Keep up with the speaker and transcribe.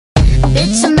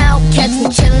Bitch, I'm out, catch me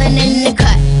chillin' in the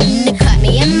cut.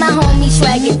 Me and my homies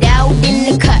swag it out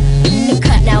in the cut.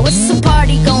 Now it's a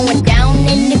party going down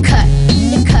in the cut.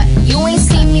 You ain't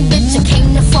seen me, bitch, I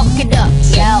came to fuck it up.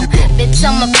 Yo, bitch,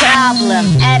 I'm a problem.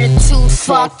 Attitude,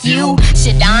 fuck you.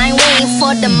 Shit, I ain't waiting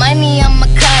for the money, I'ma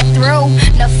cut through.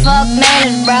 The fuck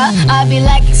manners, bruh. I be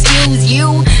like, excuse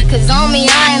you. Cause on me,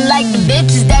 I ain't like the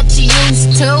bitches that you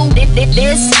used to.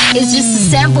 This is just a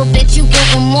sample, bitch. You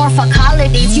getting more, fuck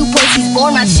holidays. You pussies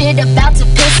bored, my shit about to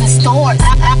piss in stores.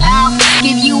 I'll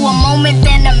give you a moment,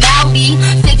 then I'm outie.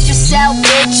 Fix yourself,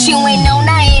 bitch. You ain't know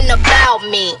nothing about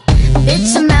me.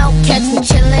 Bitch, I'm out, catch me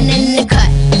chillin' in the cut.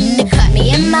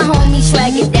 Me and my homies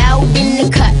swag it out in the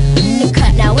cut.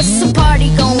 Now it's a party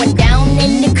going down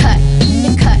in the cut.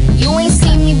 You ain't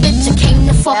seen me, bitch, I came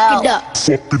to fuck it up.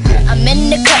 I'm in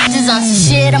the cut just on some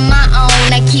shit of my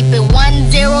own. I keep it 100,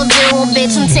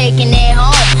 bitch, I'm taking it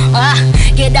home.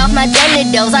 Get off my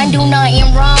genitals, I do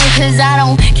nothing wrong. Cause I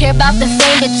don't care about the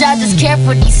fame, bitch, I just care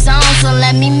for these songs. So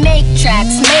let me make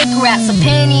tracks, make raps,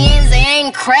 opinions, they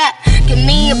ain't crap. Give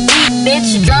me a beat,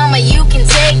 bitch, drama, you can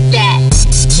take that.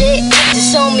 Shit,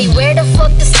 just show me where the fuck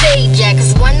the stage at.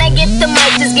 Cause when I get the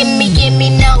mic, just give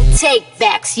me no take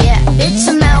backs, yeah. Bitch,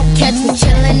 I'm out, catch me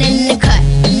chillin' in the cut.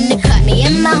 Me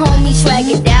and my homies swag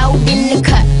it out in the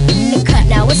cut.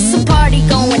 Now it's a party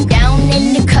going down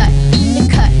in the cut.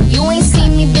 You ain't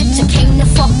seen me, bitch, I came to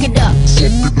fuck it up.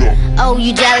 Oh,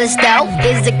 you jealous though?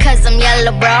 Is it cause I'm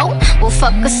yellow, bro? Well,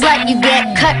 fuck a slut, you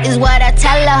get cut is what I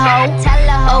tell a hoe.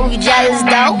 Oh, you jealous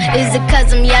though? Is it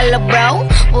cause I'm yellow, bro?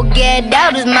 Well, get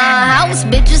out, it's my house,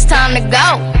 bitch, it's time to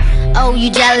go. Oh, you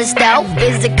jealous though?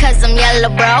 Is it cause I'm yellow,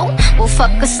 bro? Well,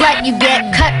 fuck a slut, you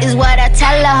get cut is what I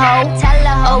tell a hoe.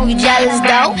 Oh, you jealous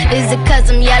though? Is it cause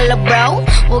I'm yellow, bro?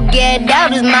 Well, get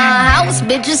out, it's my house,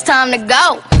 bitch, it's time to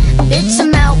go. Bitch,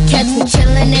 I'm out, catch me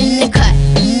chillin' in the cut.